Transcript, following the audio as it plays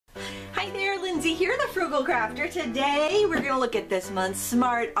Hi there, Lindsay here, the Frugal Crafter. Today we're going to look at this month's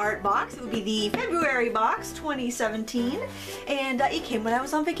Smart Art box. It would be the February box 2017, and it came when I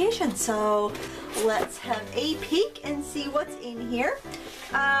was on vacation. So let's have a peek and see what's in here.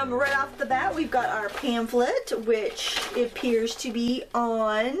 Right off the bat, we've got our pamphlet, which appears to be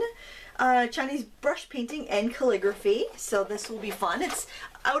on Chinese brush painting and calligraphy. So this will be fun. It's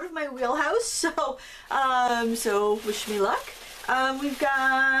out of my wheelhouse, so wish me luck. We've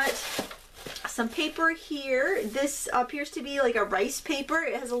got some paper here. This appears to be like a rice paper.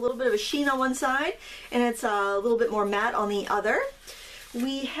 It has a little bit of a sheen on one side and it's a little bit more matte on the other.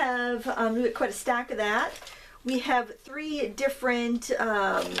 We have quite a stack of that. We have 3 different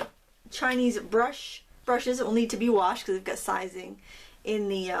Chinese brushes that will need to be washed because they've got sizing in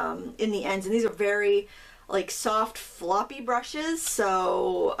the ends, and these are very like soft floppy brushes,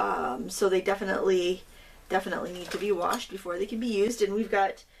 so so they definitely need to be washed before they can be used. And we've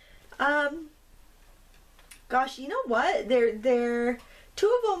got gosh, you know what, they're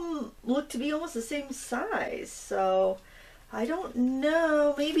 2 of them look to be almost the same size, so I don't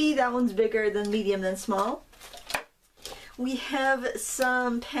know, maybe that one's bigger than medium than small. We have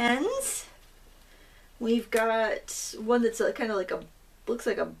some pens. We've got one that's kind of like looks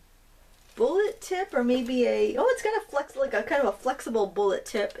like a bullet tip, or maybe it's got a kind of a flexible bullet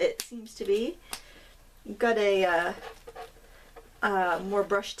tip, it seems to be. You've got a more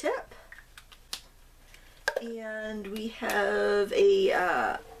brush tip, and we have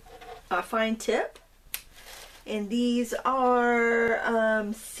a fine tip, and these are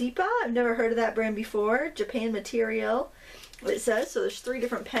Sumi-e. I've never heard of that brand before. Japan material, it says. So there's 3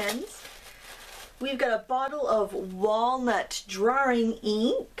 different pens. We've got a bottle of Walnut drawing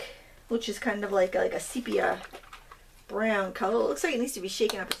ink, which is kind of like a sepia brown color. It looks like it needs to be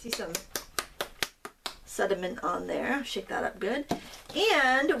shaken up. I see some sediment on there. Shake that up good.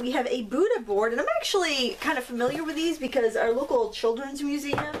 And we have a Buddha board, and I'm actually kind of familiar with these because our local children's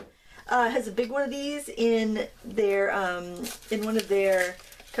museum has a big one of these in their in one of their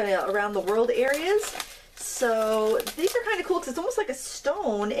kind of around the world areas. So these are kind of cool because it's almost like a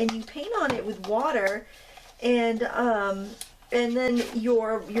stone, and you paint on it with water, and then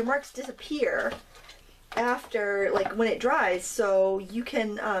your marks disappear after, like, when it dries. So you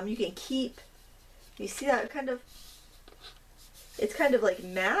can keep. You see that it's kind of like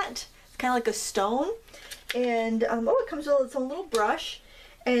matte. It's kind of like a stone, and it comes with its own little brush,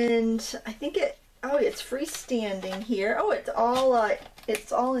 and I think it's freestanding here.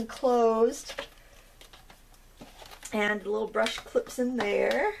 It's all enclosed. And the little brush clips in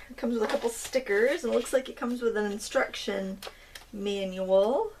there. It comes with a couple stickers, and it looks like it comes with an instruction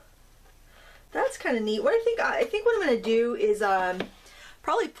manual. That's kind of neat. What I think what I'm going to do is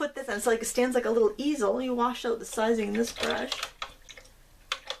probably put this on. It's like it stands like a little easel. Let me wash out the sizing in this brush.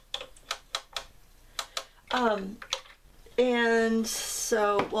 And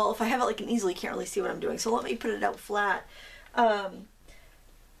so, well, if I have it like an easel, you can't really see what I'm doing. So let me put it out flat.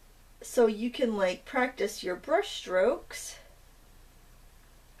 So you can like practice your brush strokes,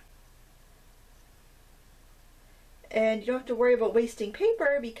 and you don't have to worry about wasting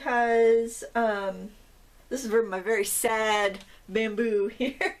paper because this is my very sad bamboo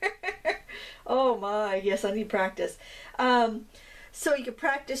here. Oh my, yes, I need practice. So you can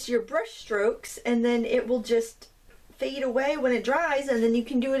practice your brush strokes, and then it will just fade away when it dries, and then you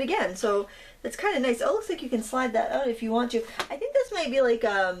can do it again. So that's kind of nice. Oh, it looks like you can slide that out if you want to. I think this might be like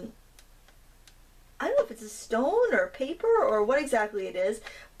I don't know if it's a stone or paper or what exactly it is,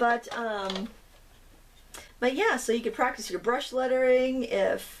 but yeah, so you could practice your brush lettering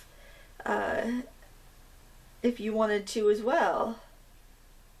if you wanted to as well.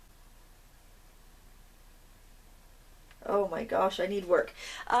 Oh my gosh, I need work.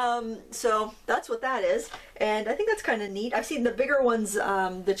 So that's what that is, and I think that's kind of neat. I've seen the bigger ones.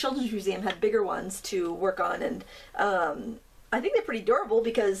 The Children's Museum had bigger ones to work on, and I think they're pretty durable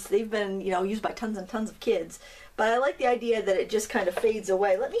because they've been, used by tons and tons of kids. But I like the idea that it just kind of fades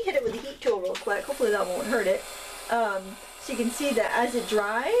away. Let me hit it with the heat tool real quick. Hopefully that won't hurt it. So you can see that as it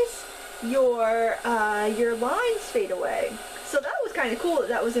dries, your lines fade away. So that was kind of cool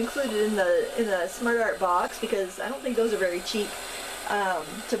that was included in the Smart Art box, because I don't think those are very cheap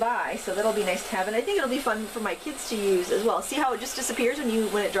to buy. So that'll be nice to have, and I think it'll be fun for my kids to use as well. See how it just disappears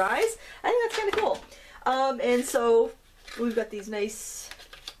when it dries? I think that's kind of cool. And so we've got these nice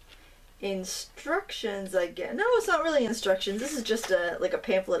instructions, I guess. No, it's not really instructions. This is just like a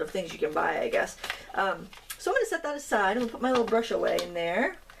pamphlet of things you can buy, I guess. So I'm going to set that aside. I'm going to put my little brush away in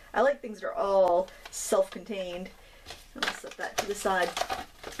there. I like things that are all self-contained. I'll set that to the side.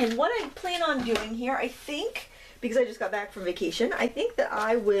 And what I plan on doing here, I think, because I just got back from vacation, I think that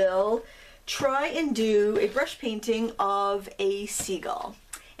I will try and do a brush painting of a seagull.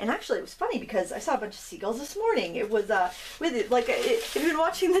 And actually, it was funny because I saw a bunch of seagulls this morning. It was, if you've been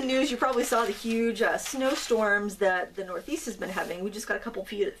watching the news, you probably saw the huge snowstorms that the Northeast has been having. We just got a couple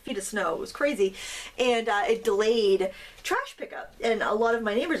feet of snow. It was crazy. And it delayed trash pickup. And a lot of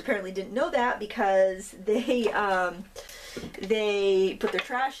my neighbors apparently didn't know that because they put their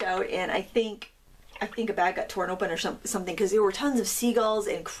trash out, and I think a bag got torn open or something, because there were tons of seagulls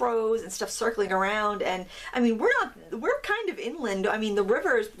and crows and stuff circling around. And I mean, we're kind of inland. I mean, the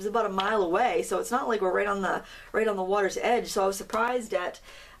river is about a mile away, so it's not like we're right on the water's edge. So I was surprised at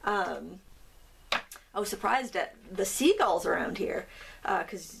the seagulls around here,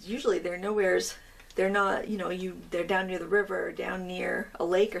 because usually they're nowheres. They're not, they're down near the river, or down near a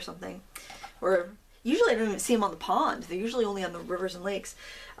lake or something, or usually I don't even see them on the pond. They're usually only on the rivers and lakes.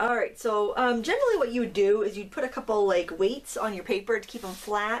 All right, so generally what you would do is you'd put a couple like weights on your paper to keep them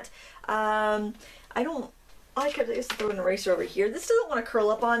flat. I could just throw an eraser over here. This doesn't want to curl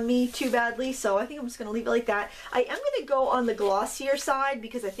up on me too badly, so I think I'm just going to leave it like that. I am going to go on the glossier side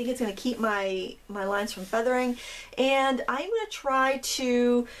because I think it's going to keep my lines from feathering. And I'm going to try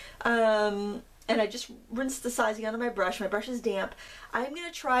to, and I just rinsed the sizing out of my brush. My brush is damp. I'm going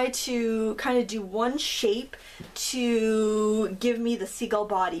to try to kind of do one shape to give me the seagull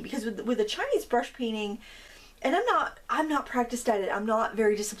body, because with the Chinese brush painting, and I'm not practiced at it. I'm not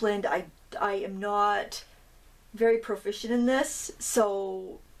very disciplined. I am not very proficient in this.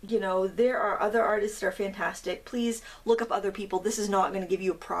 So, there are other artists that are fantastic. Please look up other people. This is not going to give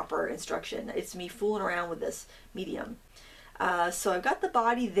you a proper instruction. It's me fooling around with this medium. So I've got the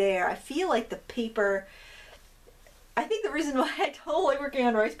body there. I feel like the paper, I think the reason why I don't like working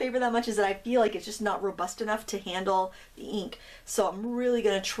on rice paper that much is that I feel like it's just not robust enough to handle the ink. So I'm really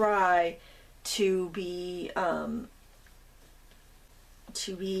going to try to be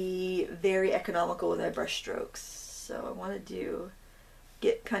very economical with my brush strokes. So I want to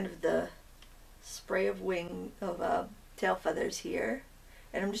get kind of the spray of tail feathers here.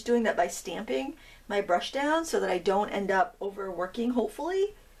 And I'm just doing that by stamping my brush down so that I don't end up overworking,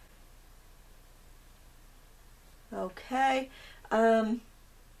 hopefully. Okay. I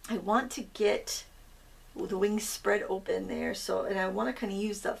want to get the wings spread open there, and I want to kind of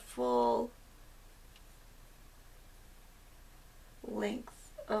use the full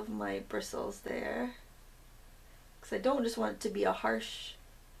length of my bristles there, because I don't just want it to be a harsh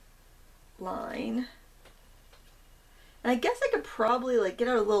line. And I guess I could probably get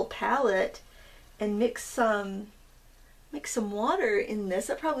out a little palette and mix some water in this.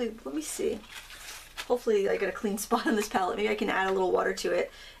 Let me see. Hopefully I get a clean spot on this palette. Maybe I can add a little water to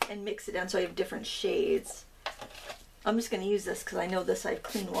it and mix it down so I have different shades. I'm just going to use this because I know I have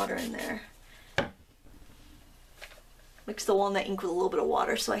clean water in there. Mix the walnut ink with a little bit of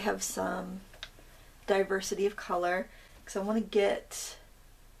water so I have some diversity of color, because I want to get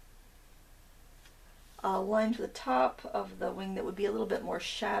a line to the top of the wing that would be a little bit more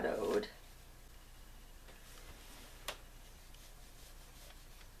shadowed.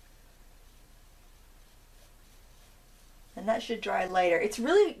 And that should dry lighter. It's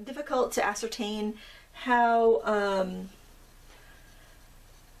really difficult to ascertain how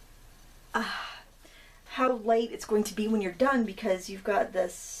light it's going to be when you're done, because you've got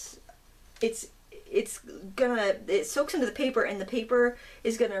this, it soaks into the paper, and the paper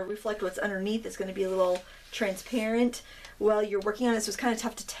is going to reflect what's underneath. It's going to be a little transparent while you're working on it, so it's kind of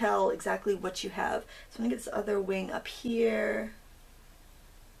tough to tell exactly what you have. So I'm going to get this other wing up here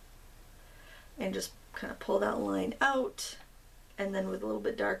and just kind of pull that line out, and then with a little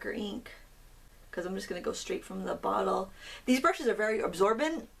bit darker ink, because I'm just going to go straight from the bottle. These brushes are very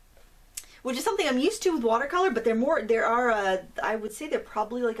absorbent, which is something I'm used to with watercolor, but I would say they're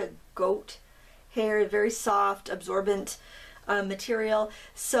probably like a goat hair, very soft, absorbent material.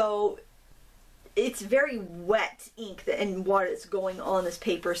 So it's very wet ink and water that's going on this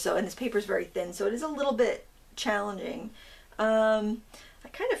paper. And this paper is very thin, so it is a little bit challenging. I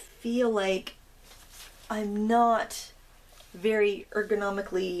kind of feel like I'm not very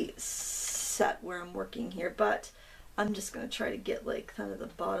ergonomically set where I'm working here, but I'm just going to try to get kind of the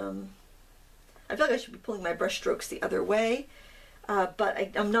bottom. I feel like I should be pulling my brush strokes the other way,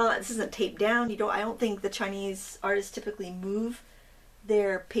 but I'm not. This isn't taped down. I don't think the Chinese artists typically move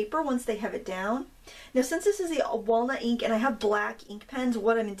their paper once they have it down. Now, since this is the walnut ink and I have black ink pens,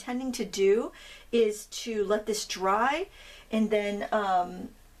 what I'm intending to do is to let this dry, and then I'll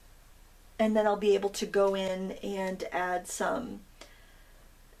be able to go in and add some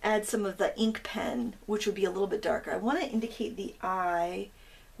of the ink pen, which would be a little bit darker. I want to indicate the eye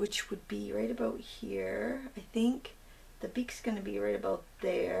which would be right about here. I think the beak's going to be right about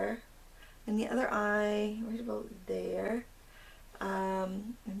there, and the other eye right about there.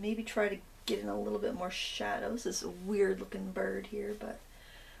 And maybe try to get in a little bit more shadow. This is a weird looking bird here, but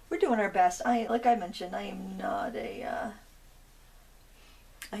we're doing our best. Like I mentioned, I am not a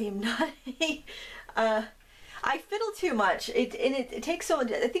I fiddle too much. It takes so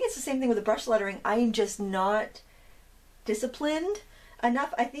much. I think it's the same thing with the brush lettering. I am just not disciplined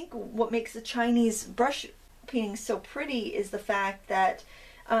enough. I think what makes the Chinese brush painting so pretty is the fact that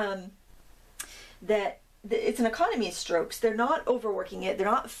it's an economy of strokes. They're not overworking it. They're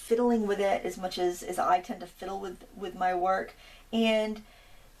not fiddling with it as much as I tend to fiddle with my work. And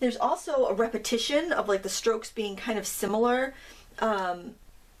there's also a repetition of like the strokes being kind of similar.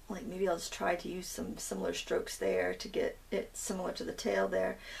 Like maybe I'll just try to use some similar strokes there to get it similar to the tail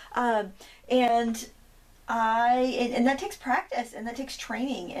there. And that takes practice, and that takes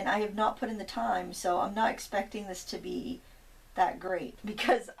training, and I have not put in the time, so I'm not expecting this to be that great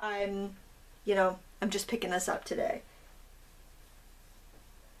because I'm just picking this up today.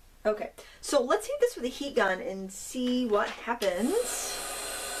 Okay, so let's heat this with a heat gun and see what happens.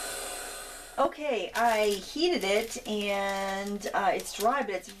 Okay, I heated it and it's dry,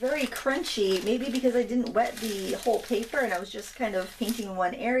 but it's very crunchy. Maybe because I didn't wet the whole paper and I was just kind of painting in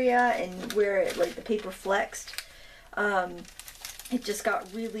one area, and where it, like the paper flexed, it just got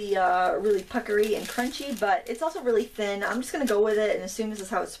really, really puckery and crunchy, but it's also really thin. I'm just going to go with it and assume this is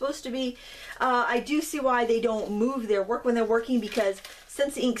how it's supposed to be. I do see why they don't move their work when they're working, because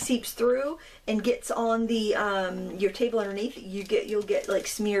since the ink seeps through and gets on the your table underneath, you'll get like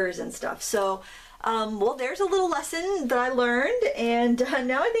smears and stuff. So, well, there's a little lesson that I learned, and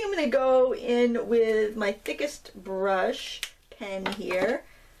now I think I'm going to go in with my thickest brush pen here.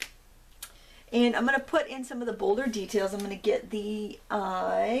 And I'm going to put in some of the bolder details. I'm going to get the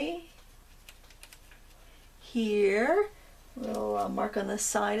eye here, a little mark on the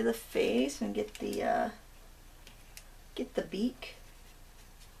side of the face, and get the beak.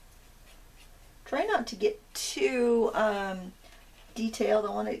 Try not to get too detailed. I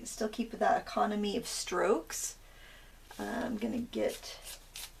want to still keep that economy of strokes. I'm going to get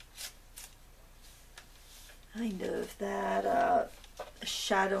kind of that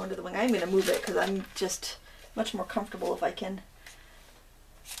shadow under the wing. I'm going to move it because I'm just much more comfortable if I can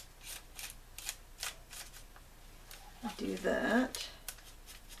do that.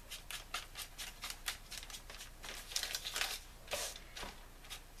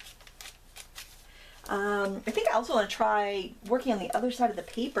 I think I also want to try working on the other side of the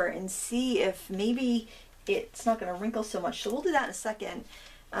paper and see if maybe it's not going to wrinkle so much. So we'll do that in a second.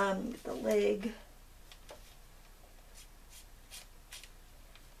 Get the leg.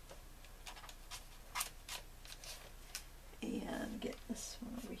 And get this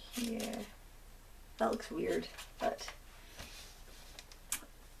one over here. That looks weird, but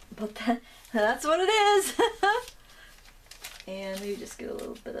that's what it is. And maybe just get a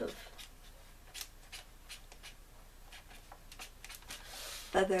little bit of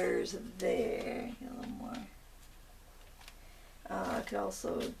feathers there, get a little more. I could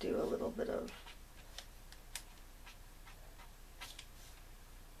also do a little bit of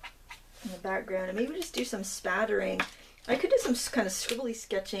in the background, and maybe just do some spattering. I could do some kind of scribbly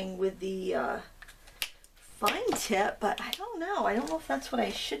sketching with the fine tip, but I don't know. I don't know if that's what I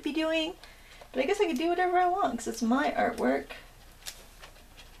should be doing, but I guess I could do whatever I want because it's my artwork.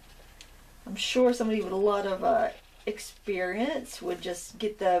 I'm sure somebody with a lot of experience would just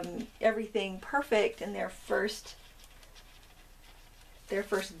get them everything perfect in their first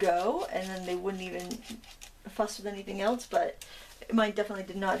go, and then they wouldn't even fuss with anything else, but mine definitely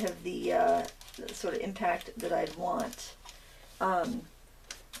did not have the sort of impact that I'd want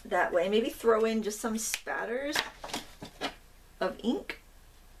that way. Maybe throw in just some spatters of ink.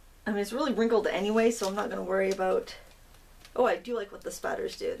 I mean, it's really wrinkled anyway, so I'm not going to worry about... Oh, I do like what the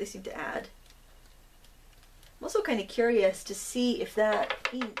spatters do. They seem to add. I'm also kind of curious to see if that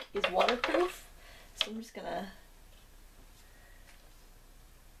ink is waterproof, so I'm just going to...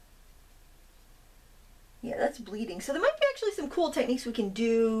 Yeah, that's bleeding. So there might be actually some cool techniques we can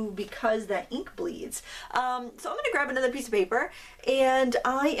do because that ink bleeds. So I'm going to grab another piece of paper, and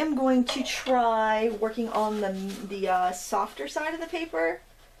I am going to try working on the softer side of the paper.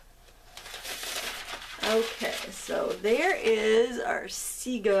 Okay, so there is our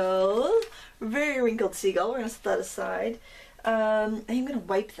seagull. Very wrinkled seagull. We're going to set that aside. I'm going to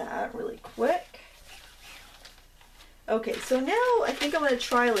wipe that really quick. Okay, so now I think I'm going to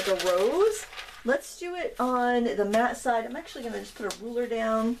try like a rose. Let's do it on the matte side. I'm actually going to just put a ruler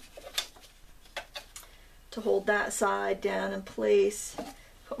down to hold that side down in place.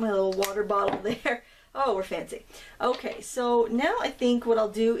 Put my little water bottle there. Oh, we're fancy. Okay, so now I think what I'll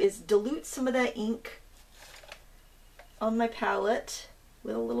do is dilute some of that ink on my palette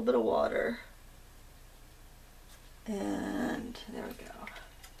with a little bit of water. And there we go.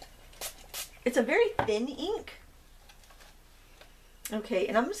 It's a very thin ink. Okay,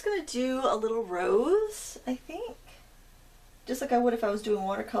 and I'm just going to do a little rose, I think. Just like I would if I was doing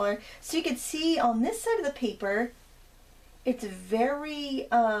watercolor. So you can see on this side of the paper, it's very,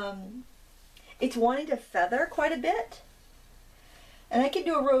 it's wanting to feather quite a bit. And I can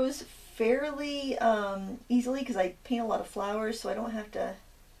do a rose fairly easily because I paint a lot of flowers, so I don't have to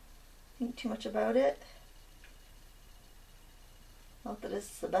think too much about it. Not that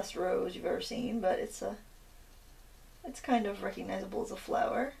it's the best rose you've ever seen, but it's kind of recognizable as a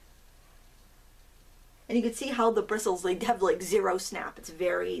flower. And you can see how the bristles, they have like zero snap.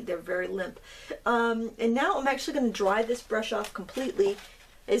 They're very limp. And now I'm actually going to dry this brush off completely,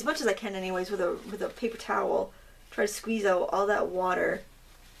 as much as I can anyways, with a paper towel. Try to squeeze out all that water.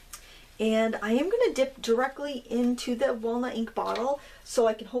 And I am going to dip directly into the walnut ink bottle so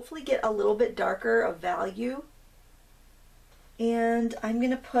I can hopefully get a little bit darker of value. And I'm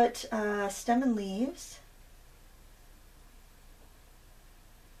going to put stem and leaves.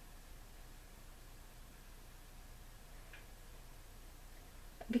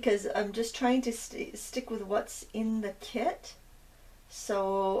 Because I'm just trying to stick with what's in the kit.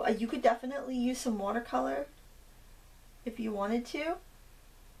 So you could definitely use some watercolor if you wanted to.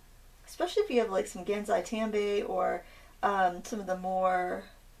 Especially if you have like some Gansai Tambay or some of the more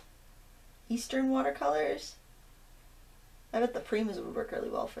Eastern watercolors. I bet the Primas would work really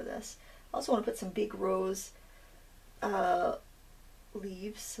well for this. I also want to put some big rose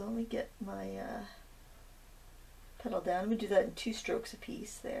leaves. So let me get my petal down. I'm going to do that in 2 strokes a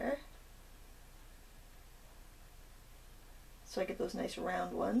piece there. So I get those nice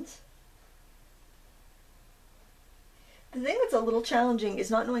round ones. The thing that's a little challenging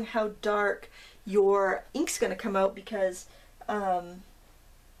is not knowing how dark your ink's going to come out because it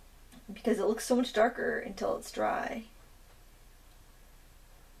looks so much darker until it's dry.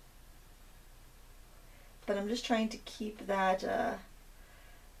 But I'm just trying to keep that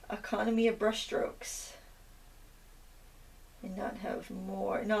economy of brush strokes and not have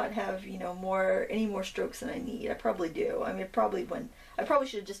you know, any more strokes than I need. I probably do. I mean, I probably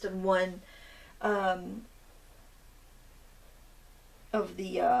should have just done one of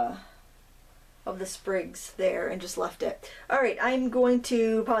the sprigs there and just left it. Alright, I'm going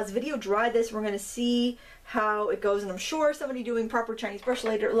to pause the video, dry this, we're going to see how it goes, and I'm sure somebody doing proper Chinese brush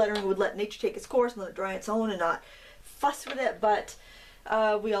lettering would let nature take its course and let it dry on its own and not fuss with it, but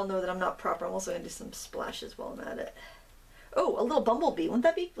we all know that I'm not proper. I'm also going to do some splashes while I'm at it. Oh, a little bumblebee. Wouldn't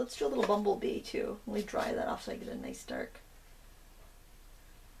that be? Let's do a little bumblebee too. Let me dry that off so I get a nice dark.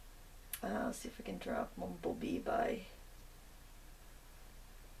 Let's see if I can draw a bumblebee by...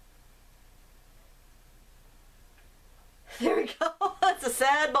 There we go. That's a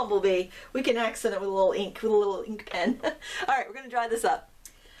sad bumblebee. We can accent it with a little ink pen. Alright, we're going to dry this up.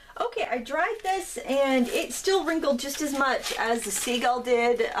 Okay, I dried this and it still wrinkled just as much as the seagull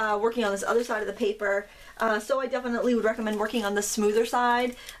did working on this other side of the paper. So I definitely would recommend working on the smoother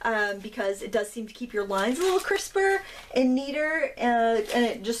side because it does seem to keep your lines a little crisper and neater, and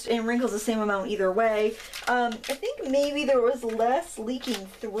it wrinkles the same amount either way. I think maybe there was less leaking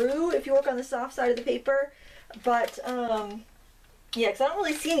through if you work on the soft side of the paper, but yeah, because I don't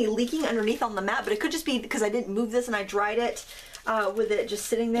really see any leaking underneath on the mat, but it could just be because I didn't move this and I dried it with it just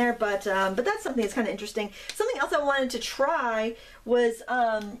sitting there, but that's something that's kind of interesting. Something else I wanted to try was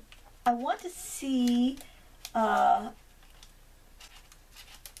I want to see I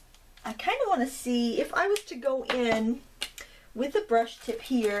kind of want to see if I was to go in with the brush tip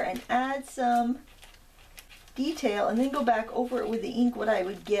here and add some detail and then go back over it with the ink, what I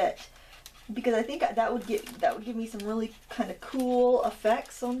would get, because I think that would give me some really kind of cool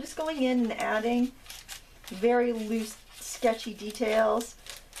effects. So I'm just going in and adding very loose sketchy details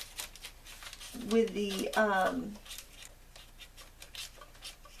with the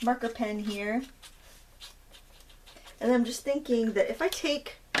marker pen here. And I'm just thinking that if I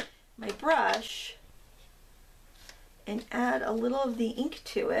take my brush and add a little of the ink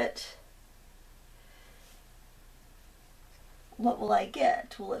to it, what will I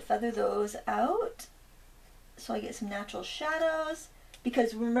get? Will it feather those out so I get some natural shadows?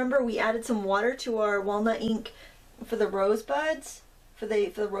 Because remember, we added some water to our walnut ink for the rose buds, for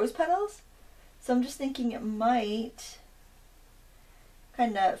the rose petals. So I'm just thinking it might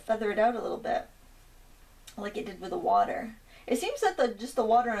kind of feather it out a little bit, like it did with the water. It seems that just the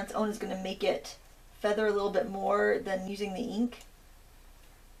water on its own is going to make it feather a little bit more than using the ink.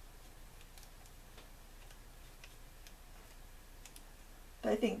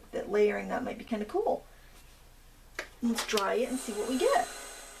 I think that layering that might be kind of cool. Let's dry it and see what we get.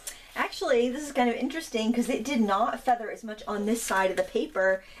 Actually, this is kind of interesting because it did not feather as much on this side of the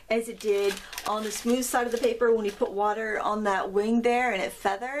paper as it did on the smooth side of the paper. When you put water on that wing there and it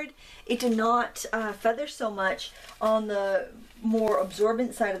feathered, it did not feather so much on the more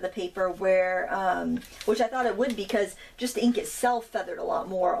absorbent side of the paper, where which I thought it would, because just the ink itself feathered a lot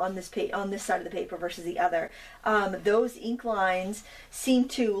more on this side of the paper versus the other. Those ink lines seem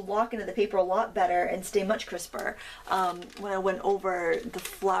to lock into the paper a lot better and stay much crisper when I went over the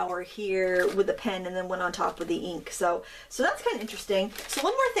flower here with the pen and then went on top with the ink. So that's kind of interesting. So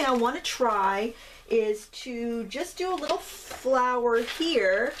one more thing I want to try is to just do a little flower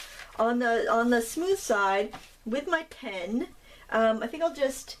here on the smooth side with my pen. I think I'll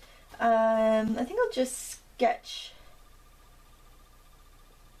just sketch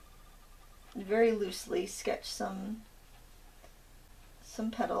very loosely, sketch some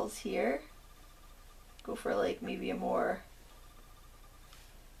petals here. Go for like maybe a more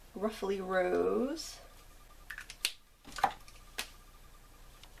ruffly rose.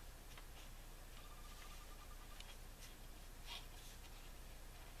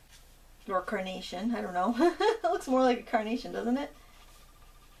 Or carnation, I don't know. It looks more like a carnation, doesn't it?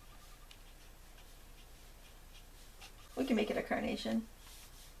 We can make it a carnation.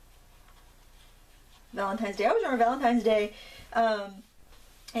 Valentine's Day. I always remember Valentine's Day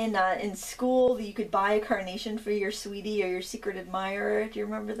in school, you could buy a carnation for your sweetie or your secret admirer. Do you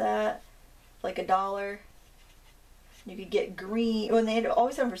remember that? Like $1. You could get green. Oh, and they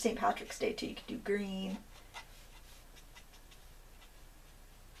always have them for St. Patrick's Day too. You could do green.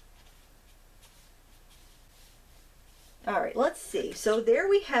 Alright, let's see. So there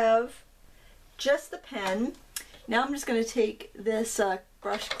we have just the pen. Now I'm just going to take this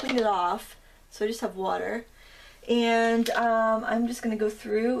brush, clean it off, so I just have water. And I'm just going to go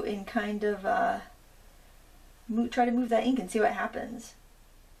through and kind of try to move that ink and see what happens.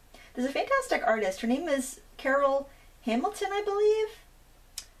 There's a fantastic artist. Her name is Carol Hamilton, I believe.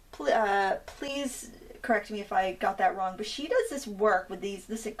 Please correct me if I got that wrong, but she does this work with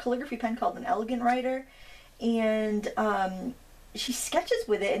this calligraphy pen called an Elegant Writer. And she sketches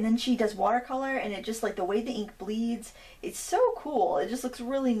with it, and then she does watercolor, and it just, like, the way the ink bleeds, it's so cool. It just looks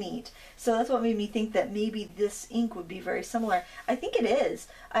really neat. So that's what made me think that maybe this ink would be very similar. I think it is.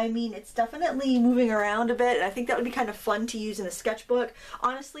 I mean, it's definitely moving around a bit, and I think that would be kind of fun to use in a sketchbook.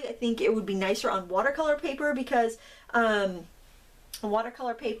 Honestly, I think it would be nicer on watercolor paper, because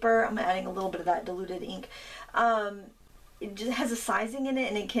watercolor paper, I'm adding a little bit of that diluted ink, it just has a sizing in it,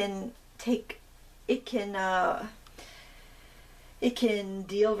 and it can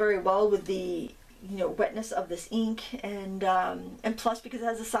deal very well with the wetness of this ink, and plus, because it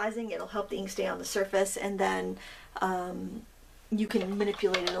has a sizing, it'll help the ink stay on the surface, and then you can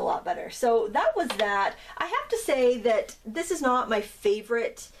manipulate it a lot better. So that was that. I have to say that this is not my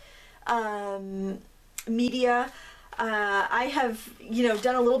favorite media. I have,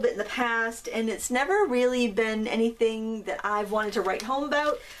 done a little bit in the past, and it's never really been anything that I've wanted to write home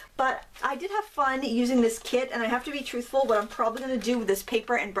about. But I did have fun using this kit, and I have to be truthful, what I'm probably going to do with this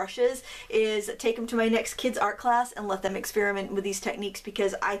paper and brushes is take them to my next kids art class and let them experiment with these techniques,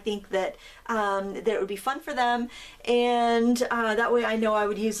 because I think that that it would be fun for them, and that way I know I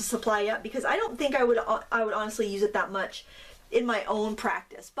would use the supply up, because I don't think I would honestly use it that much in my own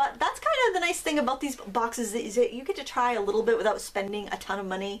practice. But that's kind of the nice thing about these boxes, is that you get to try a little bit without spending a ton of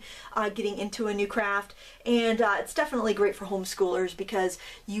money getting into a new craft. And it's definitely great for homeschoolers, because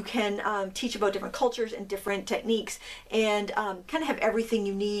you can teach about different cultures and different techniques, and kind of have everything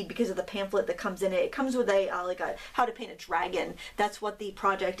you need because of the pamphlet that comes in it. It comes with a how to paint a dragon. That's what the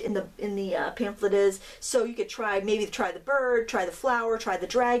project in the pamphlet is. So you could maybe try the bird, try the flower, try the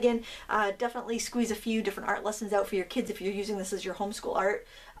dragon. Definitely squeeze a few different art lessons out for your kids if you're using this as your homeschool art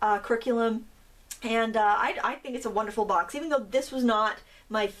curriculum. And I think it's a wonderful box. Even though this was not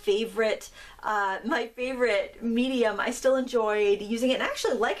my favorite medium, I still enjoyed using it, and I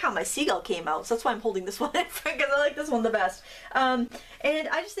actually like how my seagull came out, so that's why I'm holding this one in front, because I like this one the best. And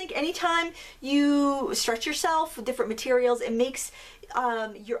I just think anytime you stretch yourself with different materials, it makes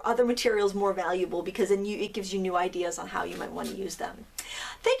your other materials more valuable, because then it gives you new ideas on how you might want to use them.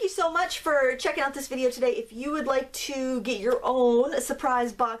 Thank you so much for checking out this video today. If you would like to get your own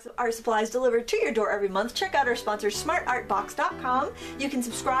surprise box of art supplies delivered to your door every month, check out our sponsor, smartartbox.com. You can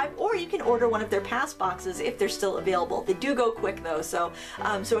subscribe, or you can order one of their past boxes if they're still available. They do go quick though, so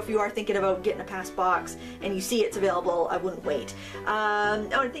if you are thinking about getting a past box and you see it's available, I wouldn't wait. I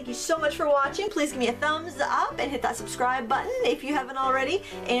want to thank you so much for watching. Please give me a thumbs up and hit that subscribe button if you haven't already.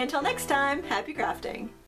 And until next time, happy crafting.